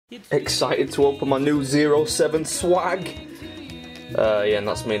Excited to open my new 07 swag. Yeah, and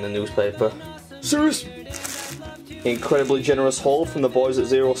that's me in the newspaper. Serious? Incredibly generous haul from the boys at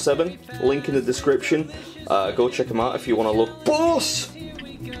 07. Link in the description. Go check them out if you want to look boss.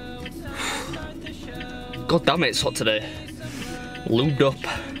 God damn it, it's hot today. Lubed up.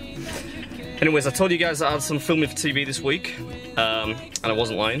 Anyways, I told you guys that I had some filming for TV this week, and I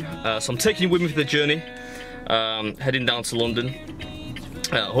wasn't lying. So I'm taking you with me for the journey, heading down to London.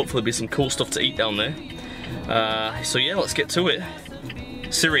 Hopefully there'll be some cool stuff to eat down there. So yeah, let's get to it.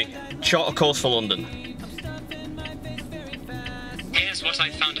 Siri, chart a course for London. Here's what I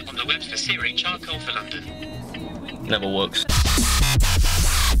found on the web for Siri, charcoal for London. Never works.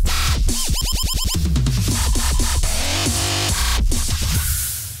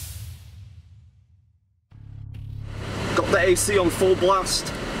 Got the AC on full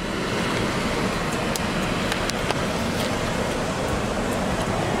blast.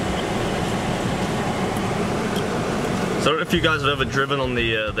 So I don't know if you guys have ever driven on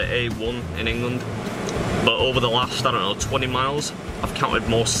the A1 in England, but over the last, I don't know, 20 miles, I've counted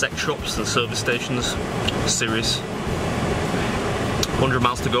more sex shops than service stations. Serious. 100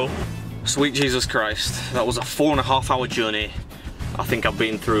 miles to go. Sweet Jesus Christ, that was a 4.5 hour journey. I think I've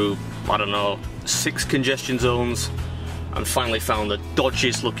been through, I don't know, 6 congestion zones, and finally found the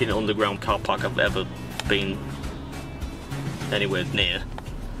dodgiest looking underground car park I've ever been anywhere near.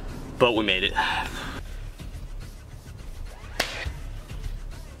 But we made it.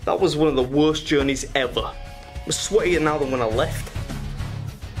 That was one of the worst journeys ever. I'm sweatier now than when I left.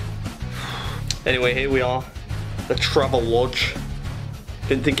 Anyway, here we are, the Travel Lodge.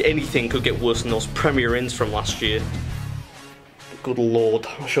 Didn't think anything could get worse than those Premier Inns from last year. Good lord,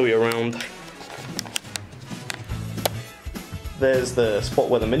 I'll show you around. There's the spot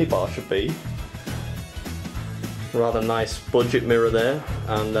where the minibar should be. Rather nice budget mirror there,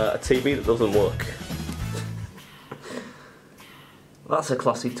 and a TV that doesn't work. That's a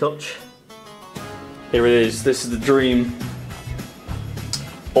classy touch. Here it is, this is the dream.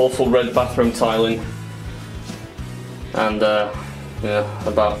 Awful red bathroom tiling. And yeah,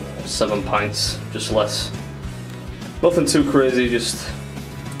 about 7 pints, just less. Nothing too crazy, just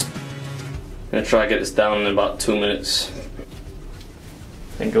gonna try to get this down in about 2 minutes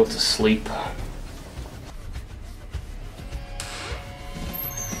and go to sleep.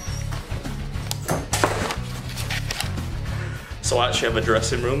 So I actually have a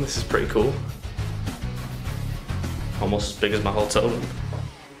dressing room, this is pretty cool. Almost as big as my hotel room.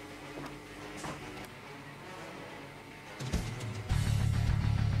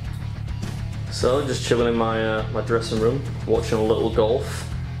 So just chilling in my my dressing room, watching a little golf.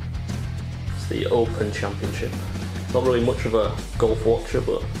 It's the Open Championship. Not really much of a golf watcher,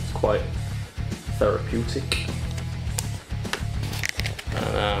 but it's quite therapeutic.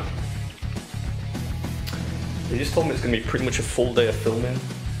 And they just told me it's going to be pretty much a full day of filming,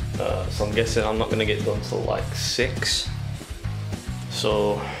 so I'm guessing I'm not going to get done till like 6.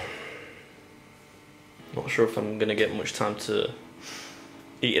 So, not sure if I'm going to get much time to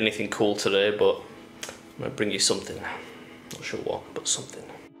eat anything cool today, but I'm going to bring you something. Not sure what, but something.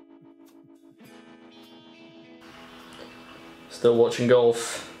 Still watching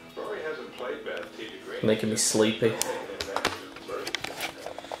golf. Making me sleepy.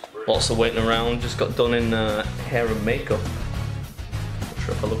 Lots of waiting around, just got done in hair and makeup. Not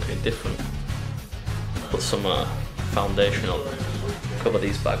sure if I look any different. Put some foundation on, cover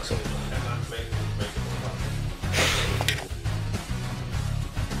these bags up.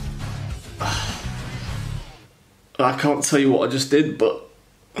 I can't tell you what I just did, but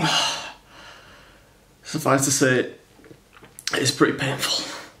suffice to say, it's pretty painful.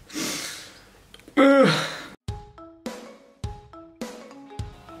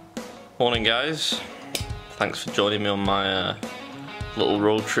 Morning guys, thanks for joining me on my little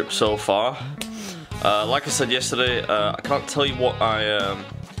road trip so far. Like I said yesterday, I can't tell you what I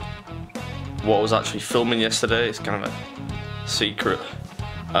was actually filming yesterday. It's kind of a secret,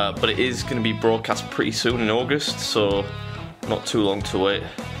 but it is going to be broadcast pretty soon in August, so not too long to wait.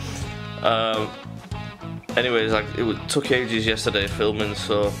 Anyways, it took ages yesterday filming,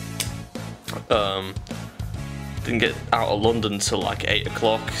 so didn't get out of London till like 8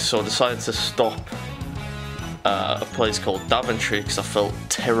 o'clock, so I decided to stop at a place called Daventry because I felt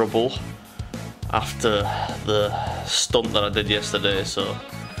terrible after the stunt that I did yesterday. So,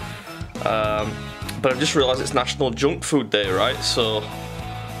 but I just realised it's National Junk Food Day, right? So,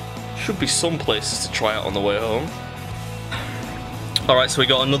 should be some places to try out on the way home. Alright, so we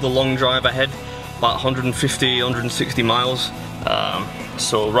got another long drive ahead, about 150, 160 miles.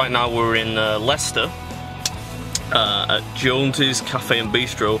 So right now we're in Leicester. at Jones's Cafe and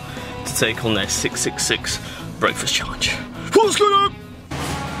Bistro to take on their 666 breakfast challenge. What's going on?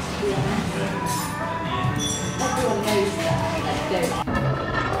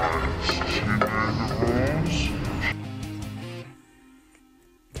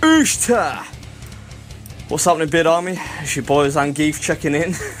 Ooshta! What's happening, Beard Army? It's your boy Zangief checking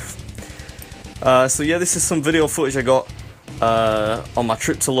in. So yeah, this is some video footage I got on my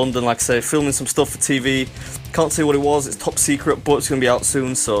trip to London, like I say, filming some stuff for TV. Can't say what it was, it's top secret, but it's going to be out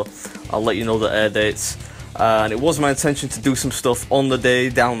soon, so I'll let you know the air dates. And it was my intention to do some stuff on the day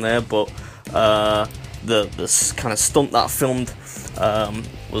down there, but the kind of stunt that I filmed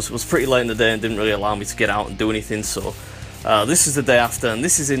was pretty late in the day and didn't really allow me to get out and do anything, so this is the day after, and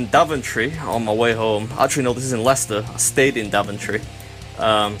this is in Daventry on my way home. Actually no, this is in Leicester. I stayed in Daventry.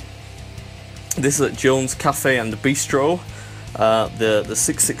 This is at Jones Cafe and the Bistro, the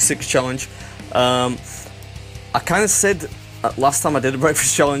 666 challenge. I kind of said last time I did a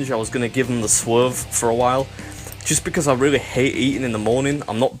breakfast challenge I was going to give them the swerve for a while, just because I really hate eating in the morning.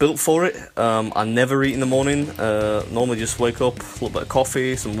 I'm not built for it. I never eat in the morning. Normally just wake up, a little bit of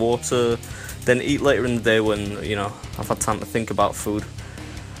coffee, some water, then eat later in the day when, you know, I've had time to think about food.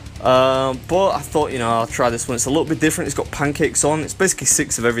 But I thought, you know, I'll try this one. It's a little bit different. It's got pancakes on. It's basically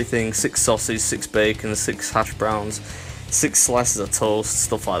 6 of everything: 6 sausage, 6 bacon, 6 hash browns, 6 slices of toast,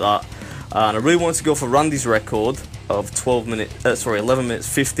 stuff like that. And I really wanted to go for Randy's record of 11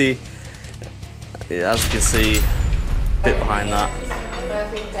 minutes 50. Yeah, as you can see, a bit behind that.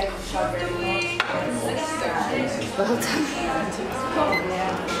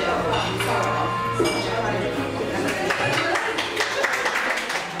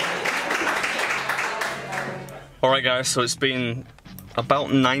 Alright guys, so it's been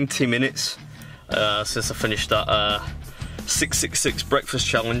about 90 minutes since I finished that 666 breakfast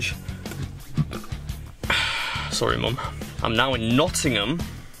challenge. Sorry Mum. I'm now in Nottingham,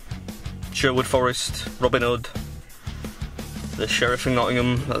 Sherwood Forest, Robin Hood, the Sheriff in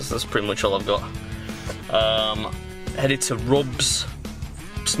Nottingham. That's pretty much all I've got. Headed to Rub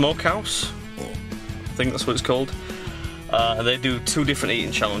Smokehouse, I think that's what it's called. They do 2 different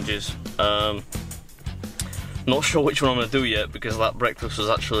eating challenges. Not sure which one I'm going to do yet, because that breakfast was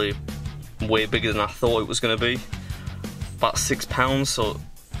actually way bigger than I thought it was going to be. About £6, so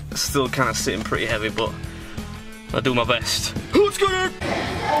it's still kind of sitting pretty heavy, but I'll do my best. Let's go!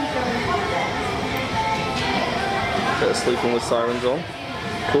 Bit of Sleeping with Sirens on.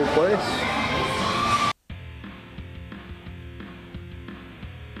 Cool place.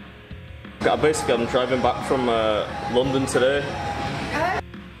 Basically, I'm driving back from London today.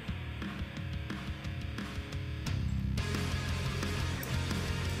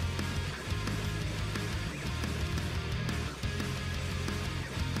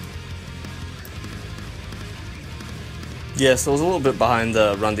 Yeah, so I was a little bit behind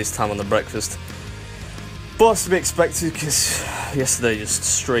Randy's time on the breakfast. But it's to be expected, because yesterday just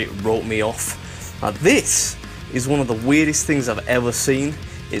straight wrote me off. Now this is one of the weirdest things I've ever seen.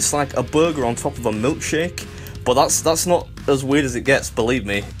 It's like a burger on top of a milkshake, but that's not as weird as it gets, believe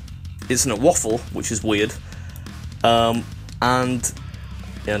me. It's in a waffle, which is weird. And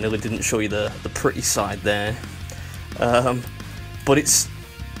yeah, I nearly didn't show you the pretty side there. But it's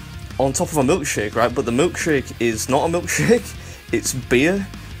on top of a milkshake, right? But the milkshake is not a milkshake. It's beer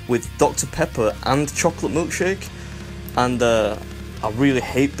with Dr. Pepper and chocolate milkshake. And I really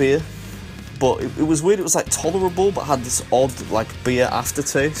hate beer, but it was weird. It was like tolerable, but had this odd like beer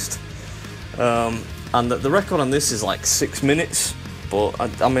aftertaste. And the record on this is like 6 minutes. But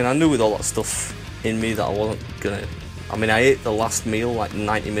I mean, I knew with all that stuff in me that I wasn't gonna. I mean, I ate the last meal like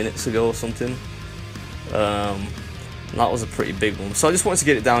 90 minutes ago or something. And that was a pretty big one. So I just wanted to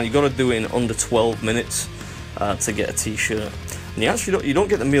get it down. You got to do it in under 12 minutes to get a t-shirt. And you actually don't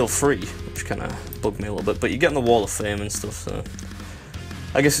get the meal free, which kind of bugged me a little bit. But you get on the Wall of Fame and stuff. So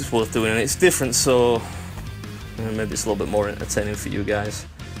I guess it's worth doing. And it's different, so maybe it's a little bit more entertaining for you guys.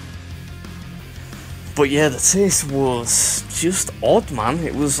 But yeah, the taste was just odd, man.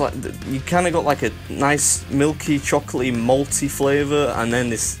 It was like you kind of got like a nice milky, chocolatey, malty flavour, and then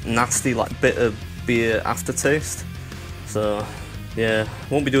this nasty, like bitter beer aftertaste. So, yeah,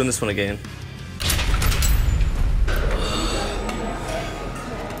 won't be doing this one again.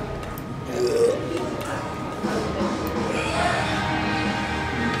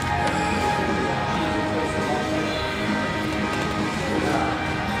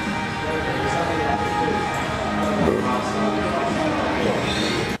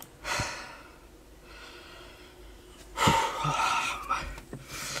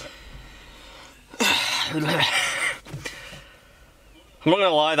 I'm not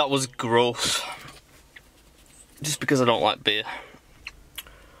gonna lie, that was gross. just because I don't like beer.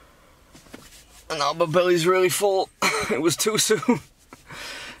 And now my belly's really full. It was too soon.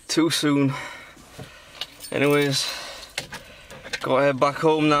 Too soon. Anyways, gotta head back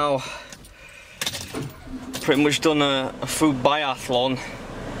home now. Pretty much done a food biathlon.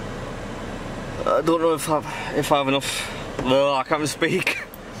 I don't know if I have enough. Well, I can't even speak.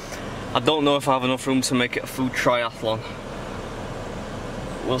 I don't know if I have enough room to make it a food triathlon.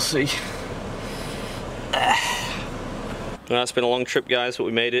 We'll see. It's been a long trip, guys, but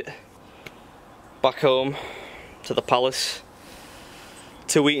we made it back home to the palace.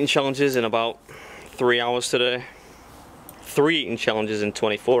 2 eating challenges in about 3 hours today. 3 eating challenges in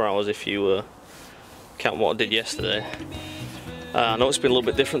 24 hours if you count what I did yesterday. I know it's been a little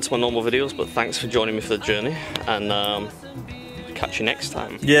bit different to my normal videos, but thanks for joining me for the journey, and catch you next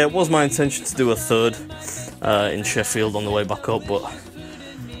time. Yeah, it was my intention to do a third in Sheffield on the way back up, but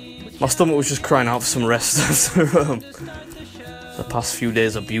my stomach was just crying out for some rest after the past few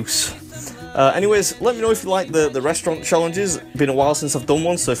days' abuse. Anyways, let me know if you like the restaurant challenges. Been a while since I've done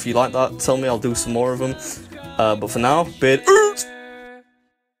one, so if you like that, tell me, I'll do some more of them. But for now, Beard.